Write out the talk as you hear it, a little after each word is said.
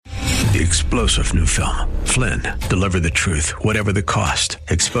The explosive new film, Flynn, deliver the truth, whatever the cost,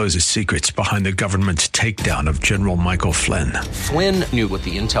 exposes secrets behind the government's takedown of General Michael Flynn. Flynn knew what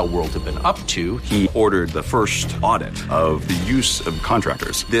the intel world had been up to. He ordered the first audit of the use of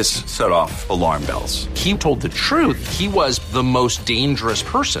contractors. This set off alarm bells. He told the truth. He was the most dangerous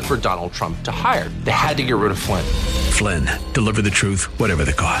person for Donald Trump to hire. They had to get rid of Flynn. Flynn, deliver the truth, whatever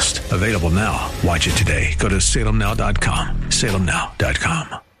the cost. Available now. Watch it today. Go to salemnow.com.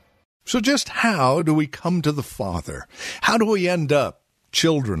 salemnow.com. So just how do we come to the Father? How do we end up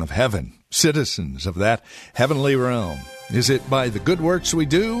children of heaven, citizens of that heavenly realm? Is it by the good works we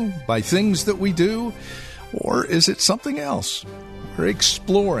do, by things that we do, or is it something else? We're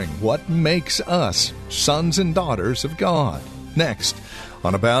exploring what makes us sons and daughters of God. Next,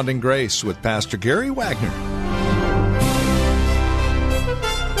 on Abounding Grace with Pastor Gary Wagner.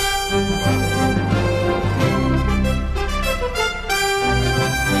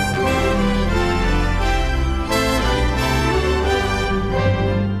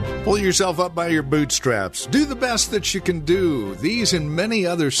 Pull yourself up by your bootstraps. Do the best that you can do. These and many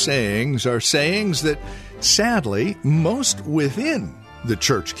other sayings are sayings that, sadly, most within the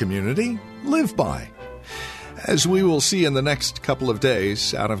church community live by. As we will see in the next couple of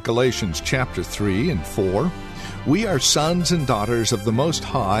days out of Galatians chapter 3 and 4, we are sons and daughters of the Most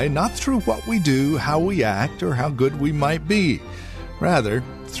High, not through what we do, how we act, or how good we might be. Rather,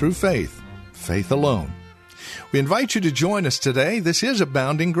 through faith, faith alone. We invite you to join us today. This is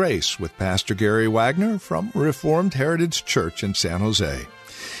Abounding Grace with Pastor Gary Wagner from Reformed Heritage Church in San Jose.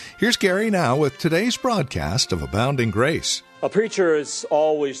 Here's Gary now with today's broadcast of Abounding Grace. A preacher is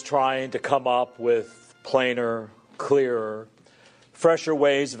always trying to come up with plainer, clearer, fresher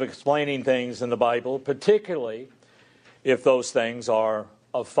ways of explaining things in the Bible, particularly if those things are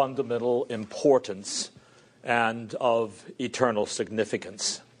of fundamental importance and of eternal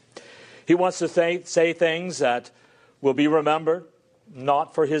significance. He wants to say things that will be remembered,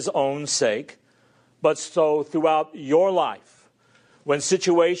 not for his own sake, but so throughout your life, when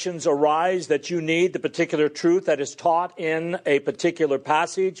situations arise that you need the particular truth that is taught in a particular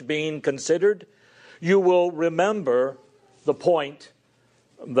passage being considered, you will remember the point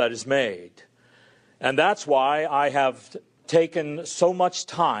that is made. And that's why I have taken so much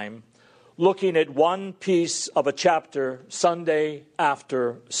time looking at one piece of a chapter Sunday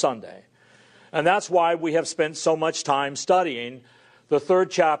after Sunday. And that's why we have spent so much time studying the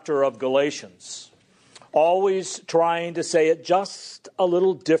third chapter of Galatians, always trying to say it just a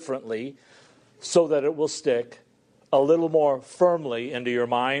little differently so that it will stick a little more firmly into your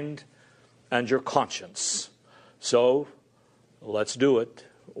mind and your conscience. So let's do it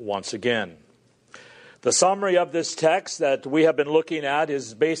once again. The summary of this text that we have been looking at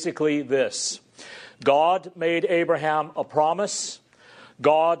is basically this. God made Abraham a promise.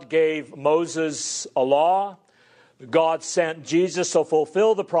 God gave Moses a law. God sent Jesus to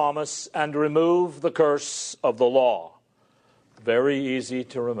fulfill the promise and remove the curse of the law. Very easy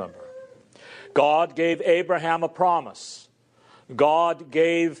to remember. God gave Abraham a promise. God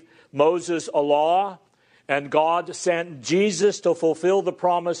gave Moses a law. And God sent Jesus to fulfill the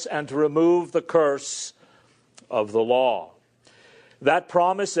promise and to remove the curse of the law. That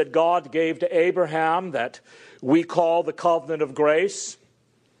promise that God gave to Abraham that we call the covenant of grace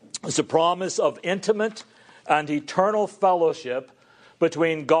is a promise of intimate and eternal fellowship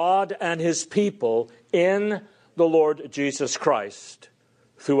between God and his people in the Lord Jesus Christ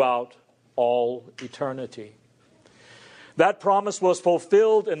throughout all eternity. That promise was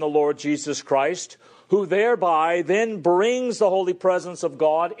fulfilled in the Lord Jesus Christ, who thereby then brings the holy presence of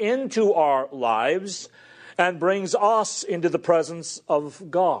God into our lives and brings us into the presence of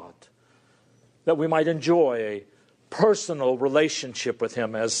God, that we might enjoy a personal relationship with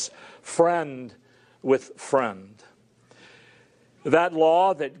him as friend with friend. That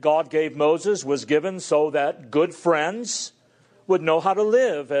law that God gave Moses was given so that good friends would know how to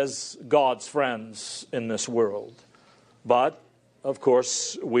live as God's friends in this world. But, of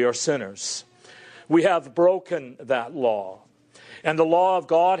course, we are sinners. We have broken that law. And the law of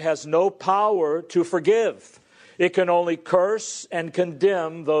God has no power to forgive. It can only curse and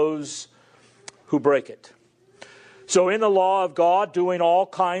condemn those who break it. So in the law of God, doing all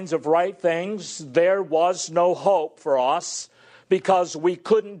kinds of right things, there was no hope for us because we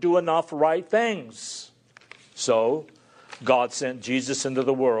couldn't do enough right things. So God sent Jesus into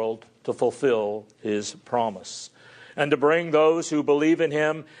the world to fulfill his promise and to bring those who believe in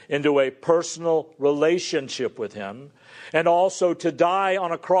him into a personal relationship with him, and also to die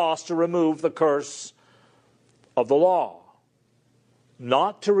on a cross to remove the curse of the law.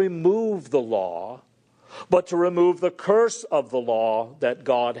 Not to remove the law, but to remove the curse of the law that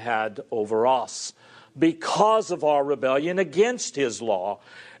God had over us because of our rebellion against his law,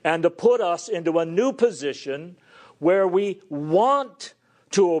 and to put us into a new position where we want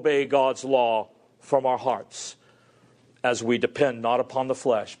to obey God's law from our hearts, as we depend not upon the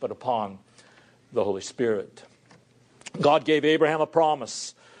flesh, but upon the Holy Spirit. God gave Abraham a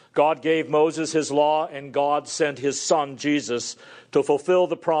promise. God gave Moses his law, and God sent his son, Jesus, to fulfill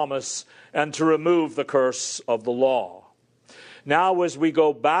the promise and to remove the curse of the law. Now, as we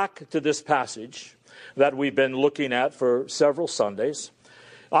go back to this passage that we've been looking at for several Sundays,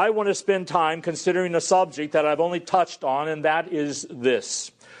 I want to spend time considering a subject that I've only touched on, and that is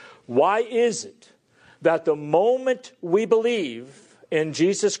this. Why is it that the moment we believe in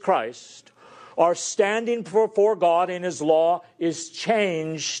Jesus Christ, our standing before God in his law is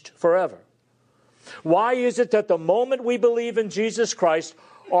changed forever? Why is it that the moment we believe in Jesus Christ,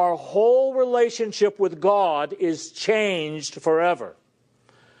 our whole relationship with God is changed forever?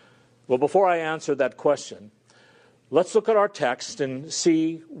 Well, before I answer that question, let's look at our text and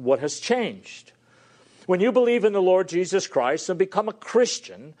see what has changed. When you believe in the Lord Jesus Christ and become a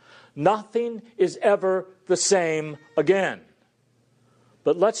Christian, nothing is ever the same again.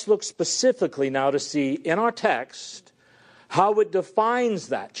 But let's look specifically now to see in our text how it defines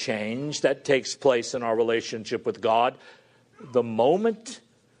that change that takes place in our relationship with God the moment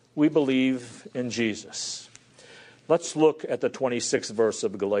we believe in Jesus. Let's look at the 26th verse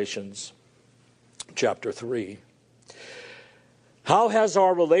of Galatians chapter 3. How has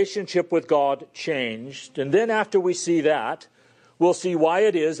our relationship with God changed? And then after we see that, we'll see why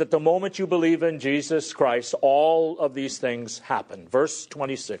it is that the moment you believe in Jesus Christ, all of these things happen. Verse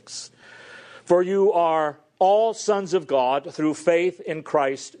 26. For you are all sons of God through faith in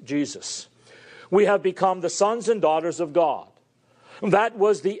Christ Jesus. We have become the sons and daughters of God. That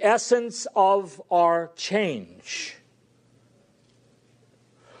was the essence of our change.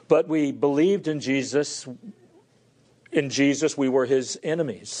 But we believed in Jesus. In Jesus, we were his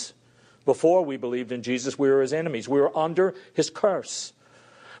enemies. Before we believed in Jesus, we were his enemies. We were under his curse.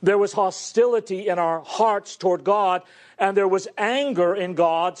 There was hostility in our hearts toward God, and there was anger in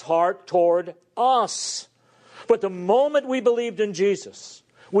God's heart toward us. But the moment we believed in Jesus,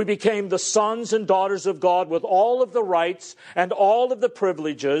 we became the sons and daughters of God with all of the rights and all of the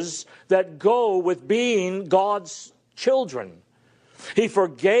privileges that go with being God's children. He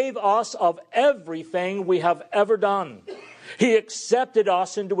forgave us of everything we have ever done. He accepted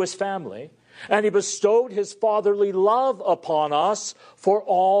us into his family, and he bestowed his fatherly love upon us for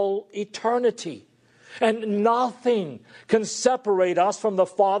all eternity. And nothing can separate us from the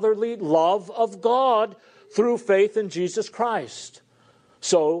fatherly love of God through faith in Jesus Christ.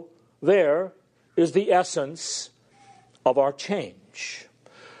 So there is the essence of our change.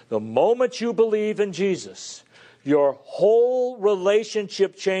 The moment you believe in Jesus, your whole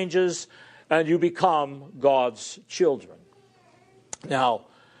relationship changes and you become God's children. Now,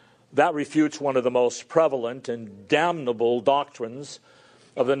 that refutes one of the most prevalent and damnable doctrines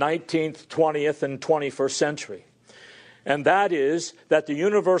of the 19th, 20th, and 21st century. And that is that the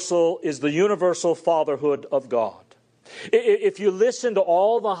universal fatherhood of God. If you listen to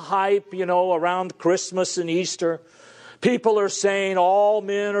all the hype, around Christmas and Easter, people are saying all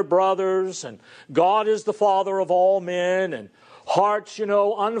men are brothers and God is the father of all men, and hearts,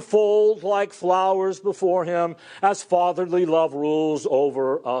 unfold like flowers before him as fatherly love rules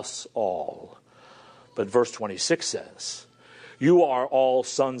over us all. But verse 26 says, you are all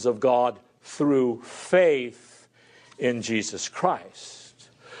sons of God through faith in Jesus Christ.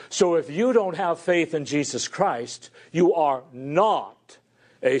 So if you don't have faith in Jesus Christ, you are not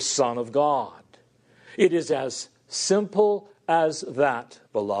a son of God. It is as simple as that,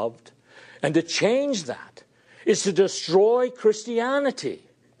 beloved. And to change that is to destroy Christianity.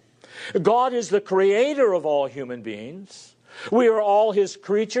 God is the creator of all human beings. We are all his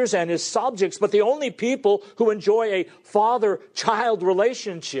creatures and his subjects, but the only people who enjoy a father-child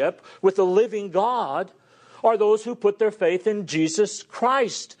relationship with the living God are those who put their faith in Jesus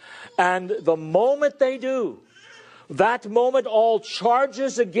Christ. And the moment they do, that moment all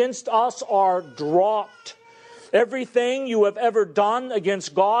charges against us are dropped. Everything you have ever done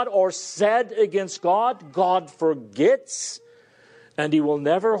against God or said against God, God forgets, and he will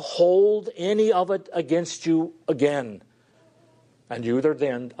never hold any of it against you again. And you are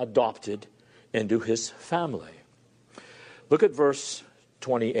then adopted into his family. Look at verse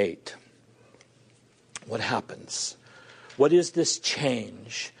 28. What happens? What is this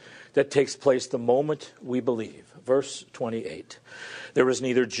change that takes place the moment we believe? Verse 28. There is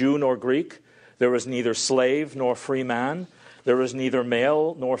neither Jew nor Greek. There is neither slave nor free man. There is neither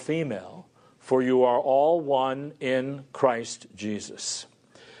male nor female. for you are all one in Christ Jesus.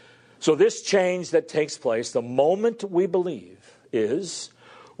 So this change that takes place the moment we believe is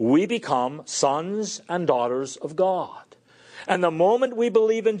we become sons and daughters of God. And the moment we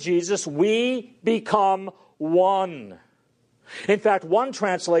believe in Jesus, we become one. In fact, one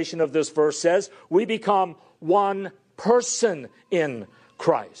translation of this verse says we become one person in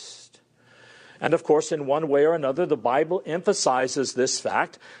Christ. And of course, in one way or another, the Bible emphasizes this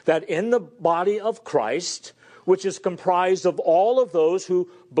fact that in the body of Christ, which is comprised of all of those who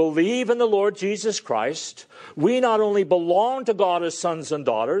believe in the Lord Jesus Christ, we not only belong to God as sons and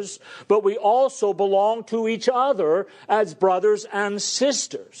daughters, but we also belong to each other as brothers and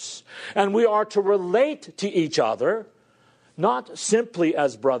sisters. And we are to relate to each other, not simply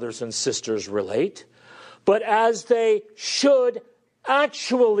as brothers and sisters relate, but as they should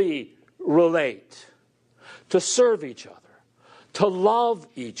actually relate, to serve each other, to love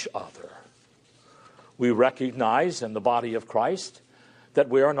each other. We recognize in the body of Christ that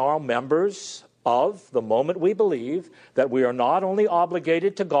we are now members of, the moment we believe, that we are not only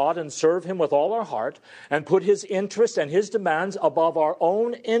obligated to God and serve Him with all our heart and put His interests and His demands above our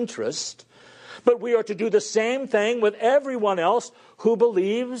own interest, but we are to do the same thing with everyone else who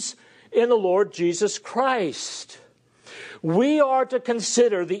believes in the Lord Jesus Christ. We are to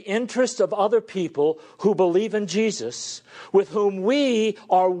consider the interest of other people who believe in Jesus, with whom we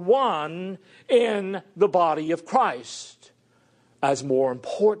are one in the body of Christ, as more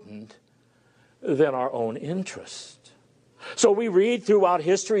important than our own interest. So we read throughout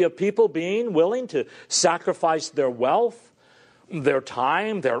history of people being willing to sacrifice their wealth, their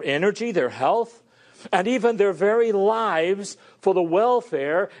time, their energy, their health, and even their very lives for the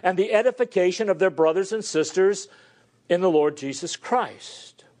welfare and the edification of their brothers and sisters in the Lord Jesus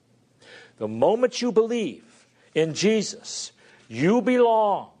Christ. The moment you believe in Jesus, you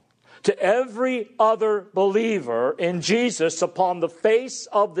belong to every other believer in Jesus upon the face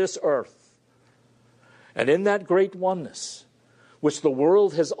of this earth. And in that great oneness, which the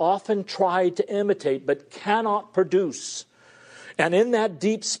world has often tried to imitate but cannot produce, and in that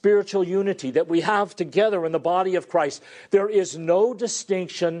deep spiritual unity that we have together in the body of Christ, there is no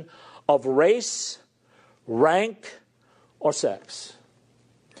distinction of race, rank, or sex.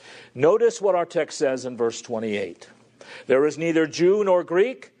 Notice what our text says in verse 28. There is neither Jew nor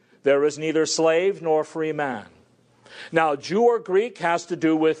Greek, there is neither slave nor free man. Now, Jew or Greek has to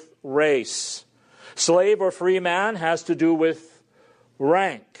do with race. Slave or free man has to do with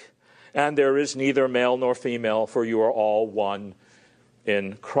rank. And there is neither male nor female, for you are all one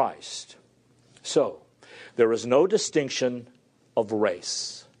in Christ. So, there is no distinction of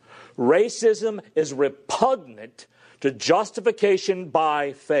race. Racism is repugnant to justification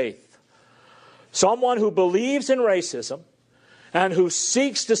by faith. Someone who believes in racism and who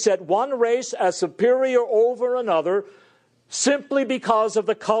seeks to set one race as superior over another simply because of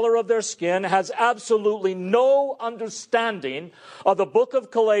the color of their skin has absolutely no understanding of the book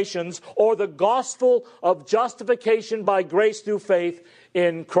of Galatians or the gospel of justification by grace through faith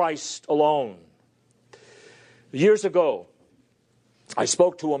in Christ alone. Years ago, I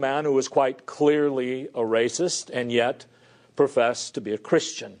spoke to a man who was quite clearly a racist and yet professed to be a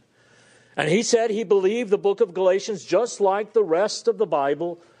Christian. And he said he believed the book of Galatians, just like the rest of the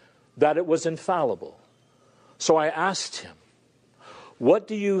Bible, that it was infallible. So I asked him, what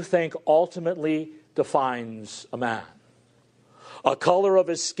do you think ultimately defines a man? A color of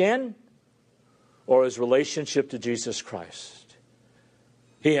his skin or his relationship to Jesus Christ?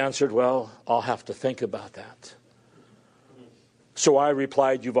 He answered, well, I'll have to think about that. So I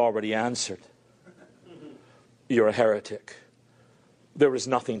replied, you've already answered. You're a heretic. There is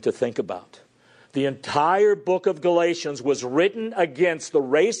nothing to think about. The entire book of Galatians was written against the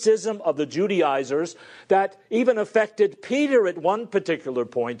racism of the Judaizers that even affected Peter at one particular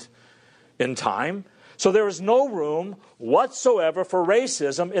point in time. So there is no room whatsoever for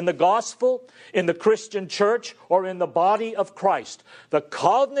racism in the gospel, in the Christian church, or in the body of Christ. The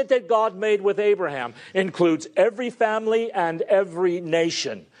covenant that God made with Abraham includes every family and every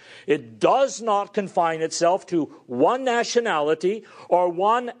nation. It does not confine itself to one nationality or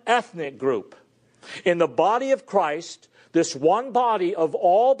one ethnic group. In the body of Christ, this one body of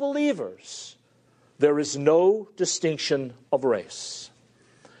all believers, there is no distinction of race.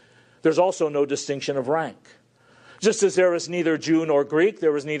 There's also no distinction of rank. Just as there is neither Jew nor Greek,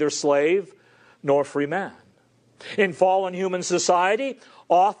 there is neither slave nor free man. In fallen human society,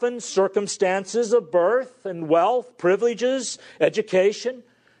 often circumstances of birth and wealth, privileges, education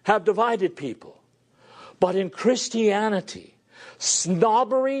have divided people. But in Christianity,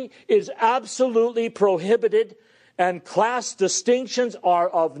 snobbery is absolutely prohibited and class distinctions are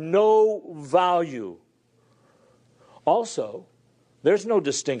of no value. Also, there's no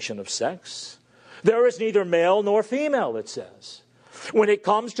distinction of sex. There is neither male nor female, it says. When it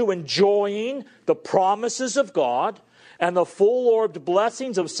comes to enjoying the promises of God and the full-orbed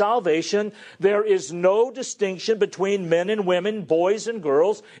blessings of salvation, there is no distinction between men and women, boys and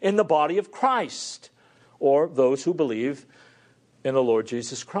girls in the body of Christ, or those who believe in the Lord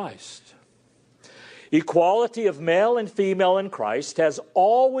Jesus Christ. Equality of male and female in Christ has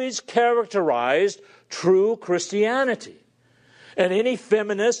always characterized true Christianity. And any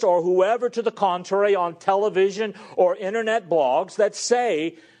feminist or whoever to the contrary on television or internet blogs that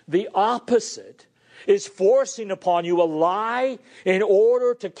say the opposite is forcing upon you a lie in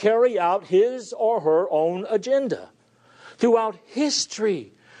order to carry out his or her own agenda. Throughout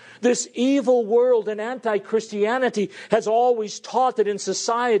history, this evil world and anti-Christianity has always taught that in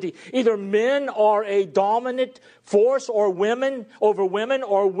society, either men are a dominant force or women over women,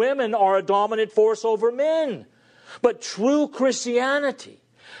 or women are a dominant force over men. But true Christianity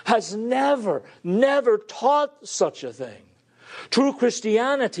has never taught such a thing. True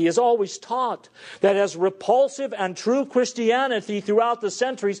Christianity has always taught that as repulsive and true Christianity throughout the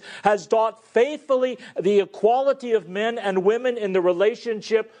centuries has taught faithfully the equality of men and women in the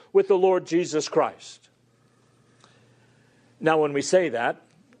relationship with the Lord Jesus Christ. Now, when we say that,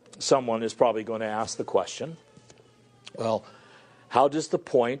 someone is probably going to ask the question, well, how does the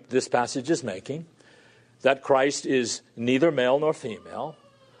point this passage is making, that Christ is neither male nor female,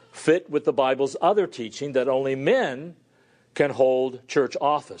 fit with the Bible's other teaching that only men can hold church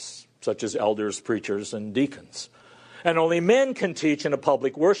office, such as elders, preachers, and deacons, and only men can teach in a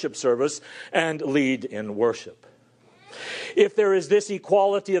public worship service and lead in worship? If there is this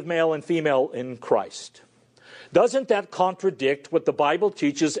equality of male and female in Christ, doesn't that contradict what the Bible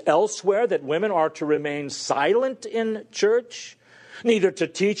teaches elsewhere, that women are to remain silent in church, neither to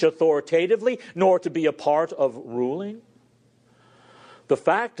teach authoritatively nor to be a part of ruling? The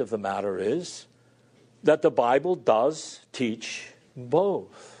fact of the matter is that the Bible does teach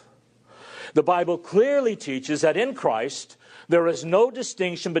both. The Bible clearly teaches that in Christ there is no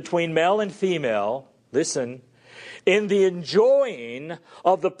distinction between male and female, listen, in the enjoying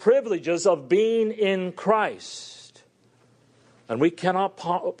of the privileges of being in Christ. And we cannot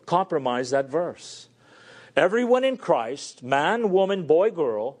compromise that verse. Everyone in Christ, man, woman, boy,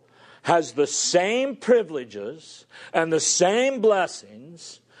 girl, has the same privileges and the same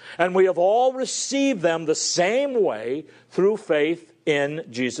blessings, and we have all received them the same way through faith in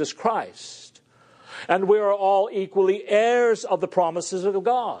Jesus Christ. And we are all equally heirs of the promises of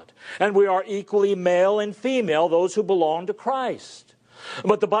God. And we are equally male and female, those who belong to Christ.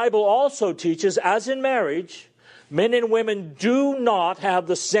 But the Bible also teaches, as in marriage, men and women do not have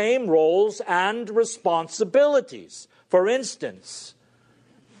the same roles and responsibilities. For instance,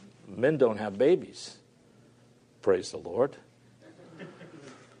 men don't have babies. Praise the Lord.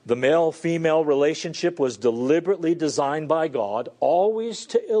 The male-female relationship was deliberately designed by God always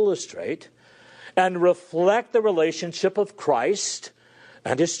to illustrate and reflect the relationship of Christ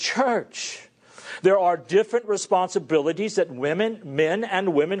and His church. There are different responsibilities that men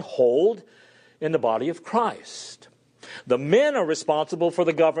and women hold in the body of Christ. The men are responsible for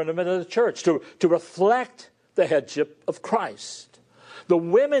the government of the church, to reflect the headship of Christ. The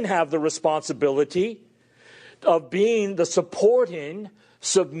women have the responsibility of being the supporting,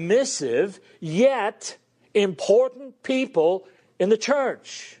 submissive, yet important people in the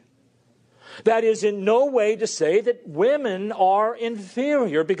church. That is in no way to say that women are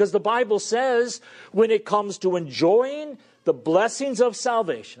inferior, because the Bible says when it comes to enjoying the blessings of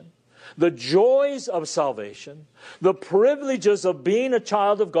salvation, the joys of salvation, the privileges of being a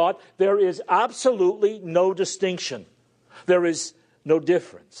child of God, there is absolutely no distinction. There is no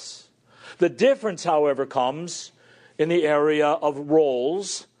difference. The difference, however, comes in the area of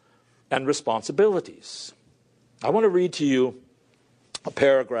roles and responsibilities. I want to read to you a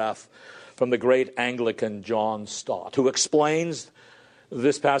paragraph from the great Anglican John Stott, who explains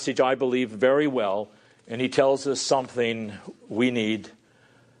this passage, I believe, very well, and he tells us something we need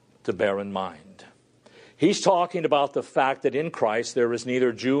to bear in mind. He's talking about the fact that in Christ there is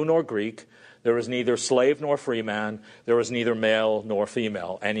neither Jew nor Greek, there is neither slave nor free man, there is neither male nor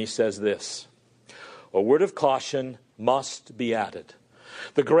female. And he says this: a word of caution must be added.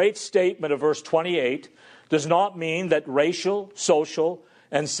 The great statement of verse 28 does not mean that racial, social,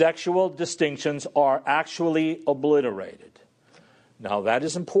 and sexual distinctions are actually obliterated. Now, that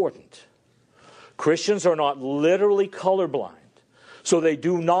is important. Christians are not literally colorblind, so they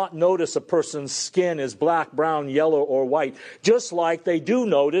do not notice a person's skin is black, brown, yellow, or white, just like they do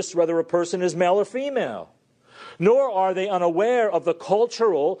notice whether a person is male or female. nor are they unaware of the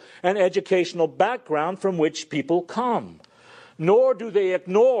cultural and educational background from which people come. Nor do they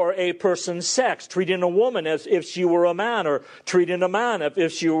ignore a person's sex, treating a woman as if she were a man, or treating a man as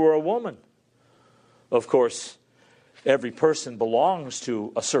if she were a woman. Of course, every person belongs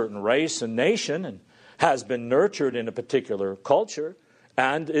to a certain race and nation and has been nurtured in a particular culture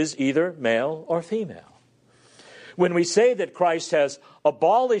and is either male or female. When we say that Christ has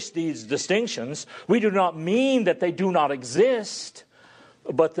abolished these distinctions, we do not mean that they do not exist,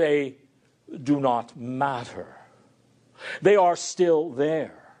 but they do not matter. They are still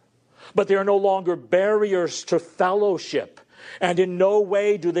there, but they are no longer barriers to fellowship, and in no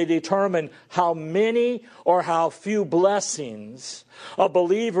way do they determine how many or how few blessings a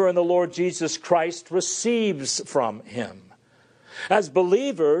believer in the Lord Jesus Christ receives from Him. As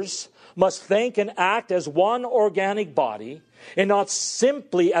believers must think and act as one organic body, and not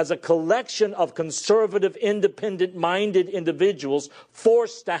simply as a collection of conservative, independent-minded individuals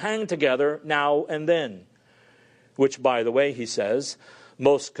forced to hang together now and then. Which, by the way, he says,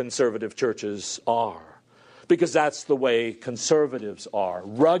 most conservative churches are. Because that's the way conservatives are.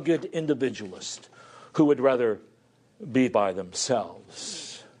 Rugged individualists who would rather be by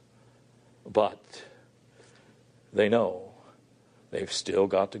themselves. But they know they've still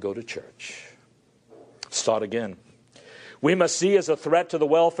got to go to church. Start again. We must see as a threat to the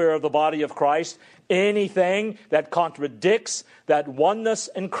welfare of the body of Christ anything that contradicts that oneness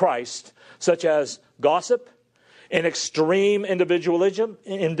in Christ, such as gossip, and extreme individualism,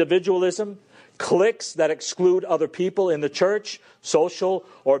 cliques that exclude other people in the church, social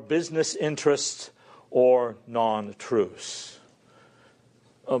or business interests, or non-truths.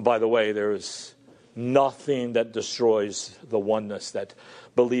 By the way, there is nothing that destroys the oneness that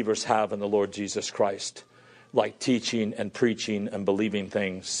believers have in the Lord Jesus Christ, like teaching and preaching and believing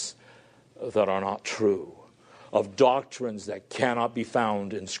things that are not true, of doctrines that cannot be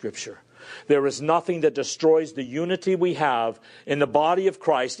found in Scripture. There is nothing that destroys the unity we have in the body of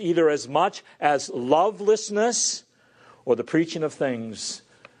Christ, either as much as lovelessness or the preaching of things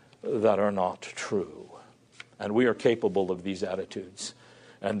that are not true. And we are capable of these attitudes,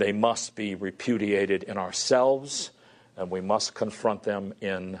 and they must be repudiated in ourselves, and we must confront them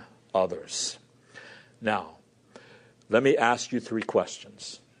in others. Now, let me ask you 3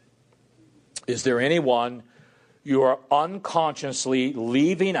 questions. Is there anyone you are unconsciously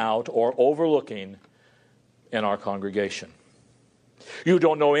leaving out or overlooking in our congregation? You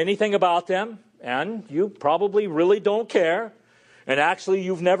don't know anything about them, and you probably really don't care, and actually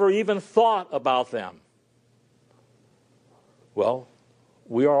you've never even thought about them. Well,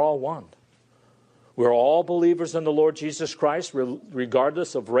 we are all one. We're all believers in the Lord Jesus Christ,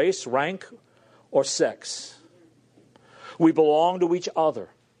 regardless of race, rank, or sex. We belong to each other.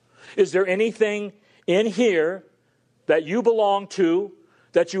 Is there anything in here that you belong to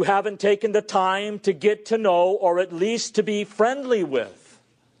that you haven't taken the time to get to know, or at least to be friendly with?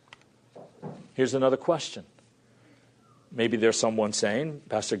 Here's another question. Maybe there's someone saying,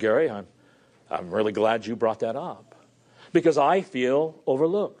 Pastor Gary, I'm really glad you brought that up, because I feel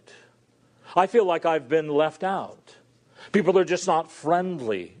overlooked. I feel like I've been left out. People are just not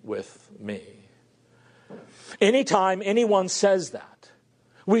friendly with me. Anytime anyone says that,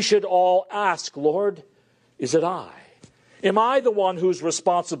 we should all ask, Lord, is it I? Am I the one who's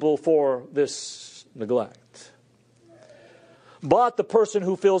responsible for this neglect? But the person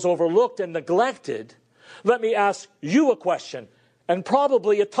who feels overlooked and neglected, let me ask you a question, and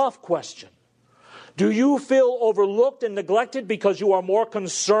probably a tough question. Do you feel overlooked and neglected because you are more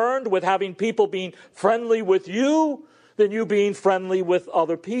concerned with having people being friendly with you than you being friendly with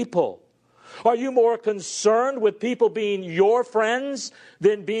other people? Are you more concerned with people being your friends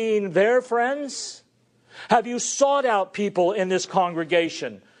than being their friends? Have you sought out people in this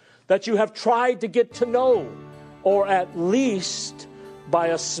congregation that you have tried to get to know, or at least by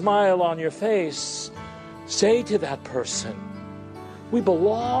a smile on your face, say to that person, we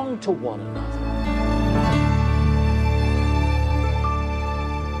belong to one another?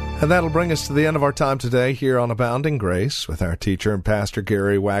 And that'll bring us to the end of our time today here on Abounding Grace with our teacher and pastor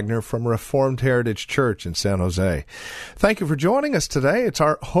Gary Wagner from Reformed Heritage Church in San Jose. Thank you for joining us today. It's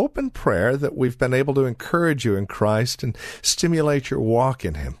our hope and prayer that we've been able to encourage you in Christ and stimulate your walk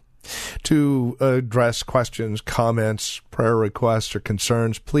in Him. To address questions, comments, prayer requests, or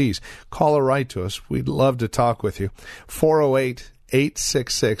concerns, please call or write to us. We'd love to talk with you.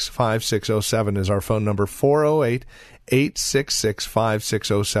 408-866-5607 is our phone number,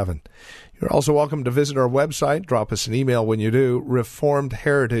 408-866-5607. You're also welcome to visit our website. Drop us an email when you do,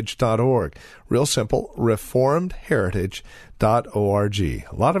 reformedheritage.org. Real simple, reformedheritage.org.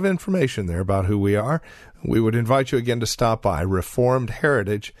 A lot of information there about who we are. We would invite you again to stop by,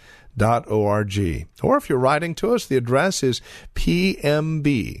 reformedheritage.org. Or if you're writing to us, the address is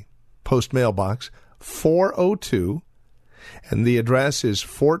PMB, Post Mailbox 402, and the address is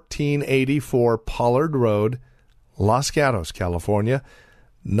 1484 Pollard Road, Los Gatos, California,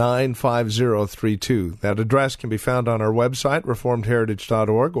 95032. That address can be found on our website,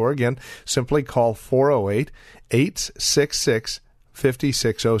 reformedheritage.org, or again, simply call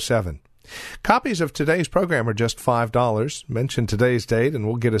 408-866-5607. Copies of today's program are just $5. Mention today's date and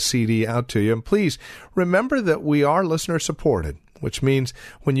we'll get a CD out to you. And please remember that we are listener-supported, which means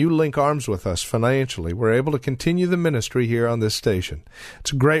when you link arms with us financially, we're able to continue the ministry here on this station.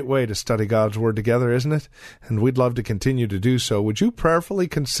 It's a great way to study God's Word together, isn't it? And we'd love to continue to do so. Would you prayerfully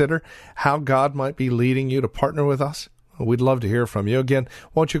consider how God might be leading you to partner with us? We'd love to hear from you. Again,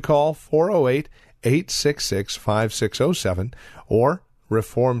 won't you call 408-866-5607 or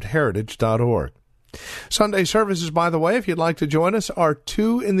reformedheritage.org. Sunday services, by the way, if you'd like to join us, are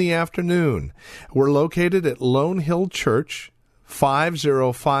 2 in the afternoon. We're located at Lone Hill Church,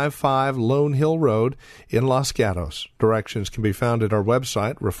 5055 Lone Hill Road in Los Gatos. Directions can be found at our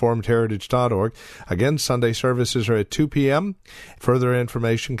website, reformedheritage.org. Again, Sunday services are at 2 p.m. Further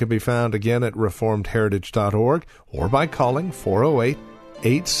information can be found again at reformedheritage.org or by calling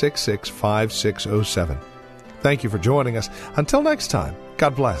 408-866-5607. Thank you for joining us. Until next time,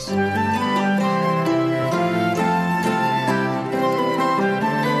 God bless.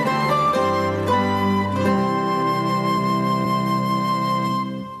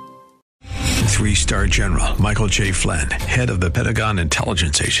 3-star General Michael J. Flynn, head of the Pentagon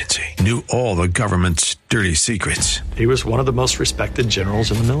Intelligence Agency, knew all the government's dirty secrets. He was one of the most respected generals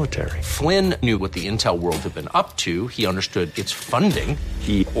in the military. Flynn knew what the intel world had been up to. He understood its funding.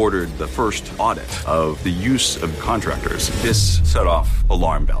 He ordered the first audit of the use of contractors. This set off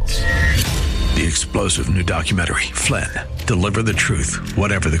alarm bells. The explosive new documentary, Flynn, Deliver the Truth,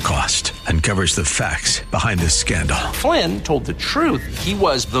 Whatever the Cost, uncovers the facts behind this scandal. Flynn told the truth. He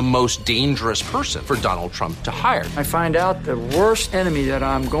was the most dangerous person for Donald Trump to hire. I find out the worst enemy that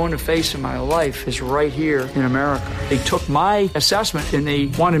I'm going to face in my life is right here in America. They took my assessment and they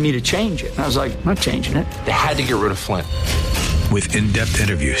wanted me to change it. And I was like, I'm not changing it. They had to get rid of Flynn. With in-depth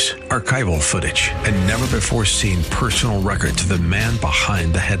interviews, archival footage, and never-before-seen personal records of the man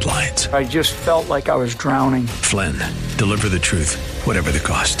behind the headlines. I just felt like I was drowning. Flynn, Deliver the Truth, Whatever the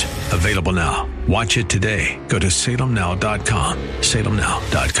Cost. Available now. Watch it today. Go to salemnow.com.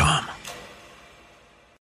 salemnow.com.